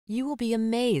You will be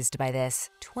amazed by this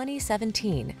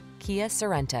 2017 Kia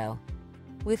Sorento.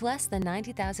 With less than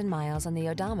 90,000 miles on the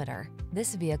odometer,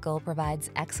 this vehicle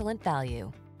provides excellent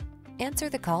value. Answer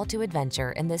the call to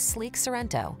adventure in this sleek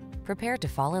Sorento. Prepare to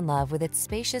fall in love with its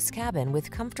spacious cabin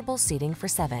with comfortable seating for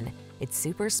 7, its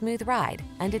super smooth ride,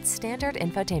 and its standard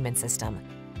infotainment system.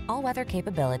 All-weather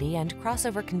capability and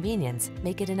crossover convenience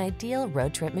make it an ideal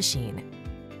road trip machine.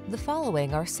 The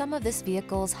following are some of this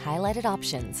vehicle's highlighted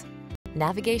options: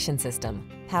 navigation system,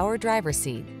 power driver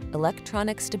seat,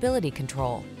 electronic stability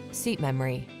control, seat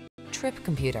memory, trip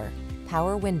computer,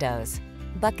 power windows,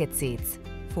 bucket seats,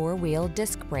 4-wheel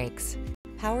disc brakes,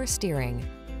 power steering,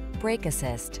 brake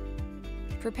assist.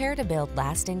 Prepare to build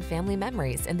lasting family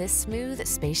memories in this smooth,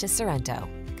 spacious Sorento.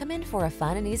 Come in for a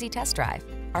fun and easy test drive.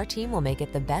 Our team will make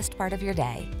it the best part of your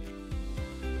day.